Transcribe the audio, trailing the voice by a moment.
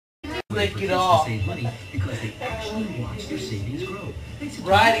Lick it off.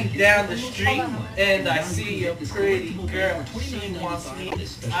 Riding down the street and I see a pretty girl. She wants me,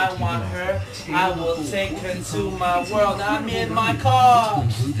 I want her. I will take her to my world. I'm in my car.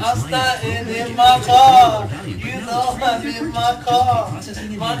 I'm starting in my car. You know I'm in my car.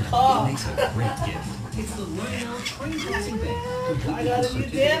 My car. It's the L'Oreal Train Dancing Bed. I got a new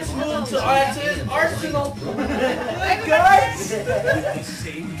dance move to Arsenal. Hey guys!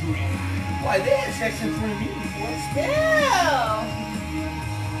 Why they had sex in front of me before? Damn!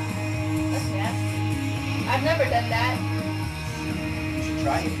 That's nasty. I've never done that. You should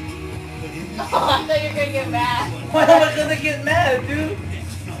try it. Oh, I thought you were gonna get mad. Why am I gonna get mad, dude?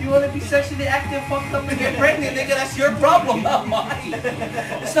 You want to be sexually active, fucked up, and get pregnant, nigga, that's your problem, not mine.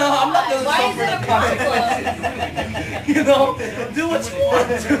 So I'm not gonna suffer the consequences. You know, do what you want,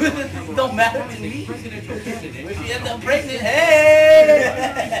 dude. It don't matter to me. If you end up pregnant,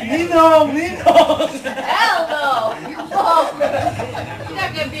 hey! Me know. Hell no! Oh, you're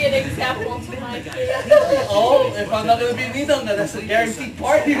not gonna be an example to my kid. Oh, if I'm not gonna be Nino, that's a guaranteed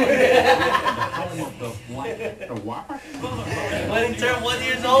party with it. When he turned 1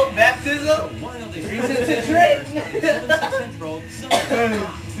 year old, baptism, reason to drink.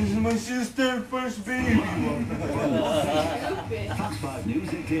 This is my sister's first baby. Top 5 News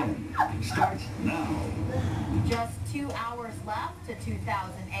at 10 starts now. Just 2 hours left to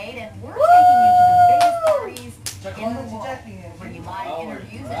 2008, and we're taking you to the biggest parties in the world. Bring you live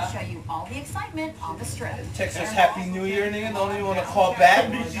interviews and show you all the excitement on the strip. Text us Happy New Year, nigga. Don't even want to call back.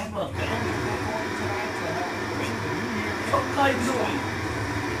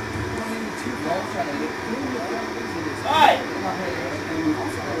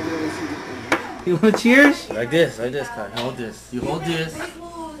 You want cheers? Like this, Kai. Hold this. You hold this,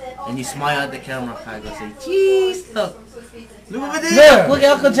 and you smile at the camera. Kai, go say cheese. Look over there. Look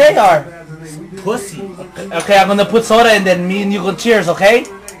at Uncle JR. Pussy. Okay, I'm gonna put soda and then me and you go cheers, okay?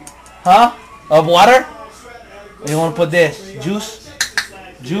 Huh? Of water? You wanna put this? Juice?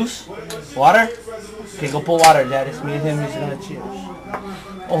 Juice? Water? Okay, go put water, Dad. It's me and him. He's gonna cheers.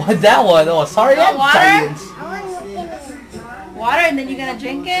 Oh, that one. Oh, sorry. No water? Italians. Water and then you're gonna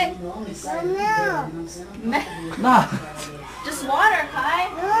drink it? Nah. Just water, Kai.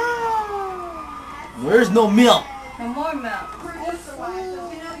 Where's no milk? No more milk.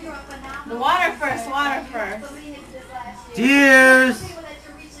 The water first, Cheers.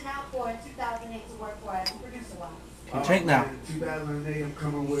 You drink now. 2008, I'm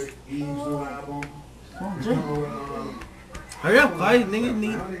coming with Eve's new album. Drink. Hurry up, Kai.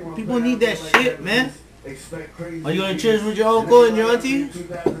 Nigga, people need that shit, man. Expect crazy. Are you gonna cheers with your uncle and your auntie?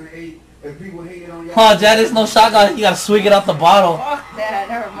 2008, if people hated on y'all. Oh, Dad, there's no shotgun. You gotta swig it out the bottle. Fuck that,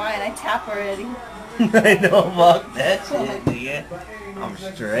 never mind. I tap already. I know, fuck that shit, nigga. I'm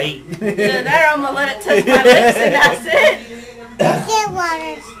straight. Either that or I'm gonna let it touch my lips and that's it.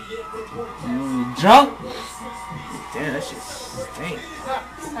 Drunk? Damn, that shit stinks.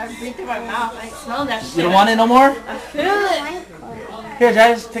 I breathe through my mouth. I smell that shit. You don't want it no more? I feel it. Here,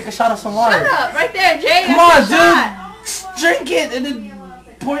 Dad, just take a shot of some water. Shut up, right there, Jay. Come on, dude. Drink it and then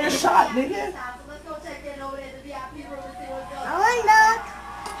pour your shot, nigga.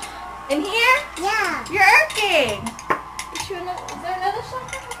 In here? Yeah. You're irking. Is there another shot?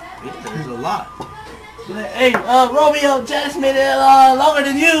 Yeah, there's a lot. Hey, Romeo, Janice made it longer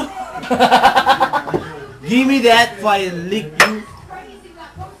than you. Give me that fire lick you.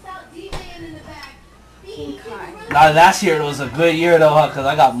 Nah, last year it was a good year though, huh? Cause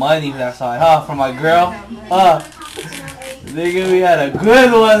I got money that side, huh? For my girl, Nigga, we had a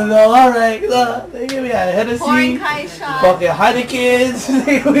good one though. All right, nigga, we had a Pouring Hennessy, Kai shot. fucking Heineken's.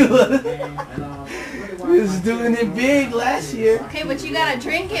 We was doing it big last year. Okay, but you gotta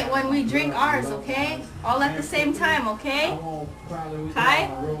drink it when we drink ours, okay? All at the same time, okay? Kai?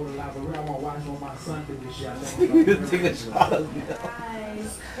 Take a shot of me.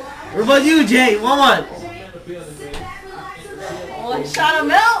 What about you, Jay? One. One shot of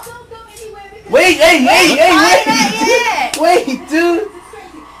milk? Wait, hey, Wait! wait, dude.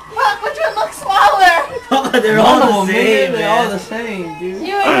 Fuck, which one looks smaller? They're all the same, They're all man. the same, dude.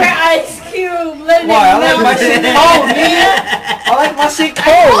 You and your ice cube letting Why? I it like melt. my shit cold, nigga. I like my shit I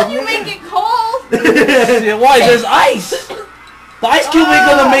told cold. you make it cold. Shit, why? There's ice. The ice cube ain't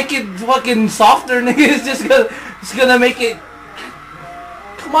gonna make it fucking softer, nigga. It's gonna make it.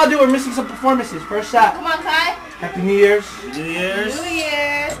 Come on, dude. We're missing some performances. First shot. Come on, Kai. Happy New Year's. New Year's. New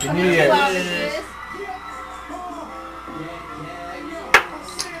Year's. New Coming Year's. to offices.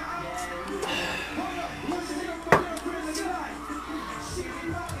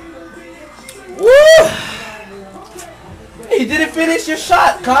 Woo! Hey, you didn't finish your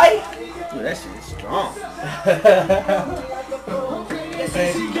shot, Kai. Dude, that shit is strong.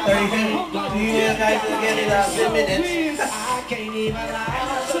 Okay, 30 years, guys, we'll get it out 10 minutes.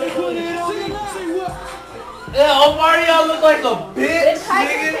 Yeah, Omarion look like a bitch,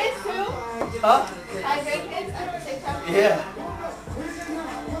 nigga. Huh? Yeah.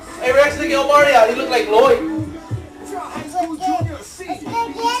 Hey, Rex, look at Omarion. He look like Lloyd.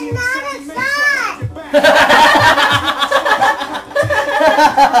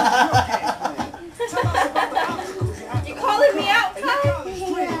 You calling me out,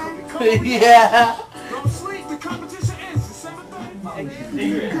 Kai? Yeah.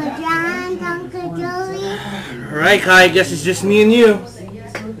 Alright, Kai, I guess it's just me and you.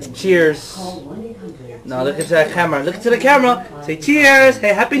 Cheers. Now look into that camera. Look into the camera. Say cheers.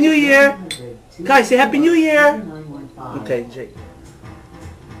 Hey, Happy New Year. Kai, say Happy New Year. Okay, Jake.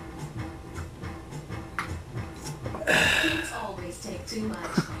 always take too much.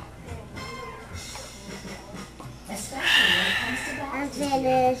 Especially when it comes to I'm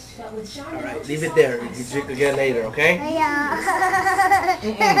finished. but with Charmin Alright, leave it there. You can drink again later, okay? Yeah.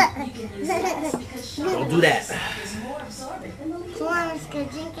 you can use less because Charmin Don't do that. is more absorbent than the leading Come on, let's go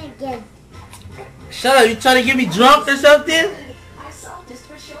drink again. Shut up. You trying to get me drunk or something? Our softest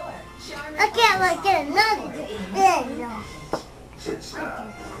for sure. Charmin Okay, let's get another big one.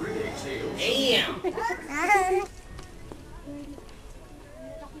 Damn.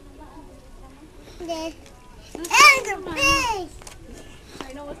 And the face.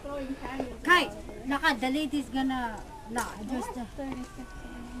 I know what's throwing candy. Kai, Naka, the lady's gonna adjust the...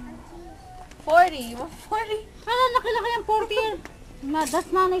 40. You want 40? Hala, laki-laki yung 40. No, that's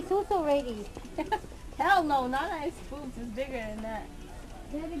Nanay Suso already. Hell no, not nice boobs is bigger than that.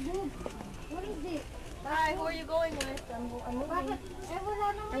 Very good. What is it? Hi, who are you going with? I'm moving. Bakit? Eh,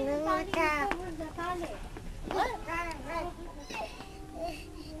 wala naman yung tali. Cover the tali. What?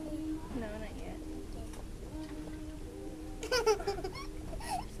 No, not yet.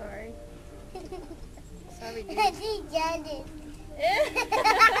 Sorry. Sorry, dude. She jealous.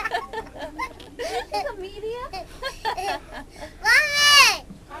 She's a media? Mommy!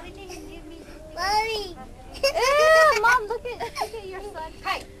 Mommy didn't give me... Mommy! Mom, look at your son.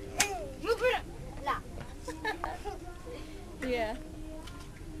 Kai, you put it... La. Yeah.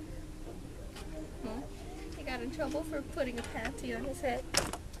 He got in trouble for putting a panty on his head.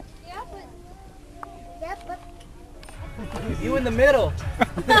 Yeah, but... You in the middle.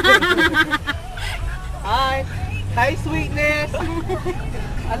 Hi. Hi, sweetness.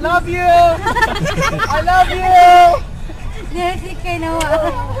 I love you. I love you. Nancy, kay nawa.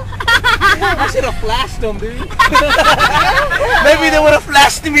 I should have flashed them, dude. Maybe they would have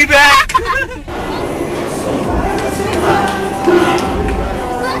flashed me back.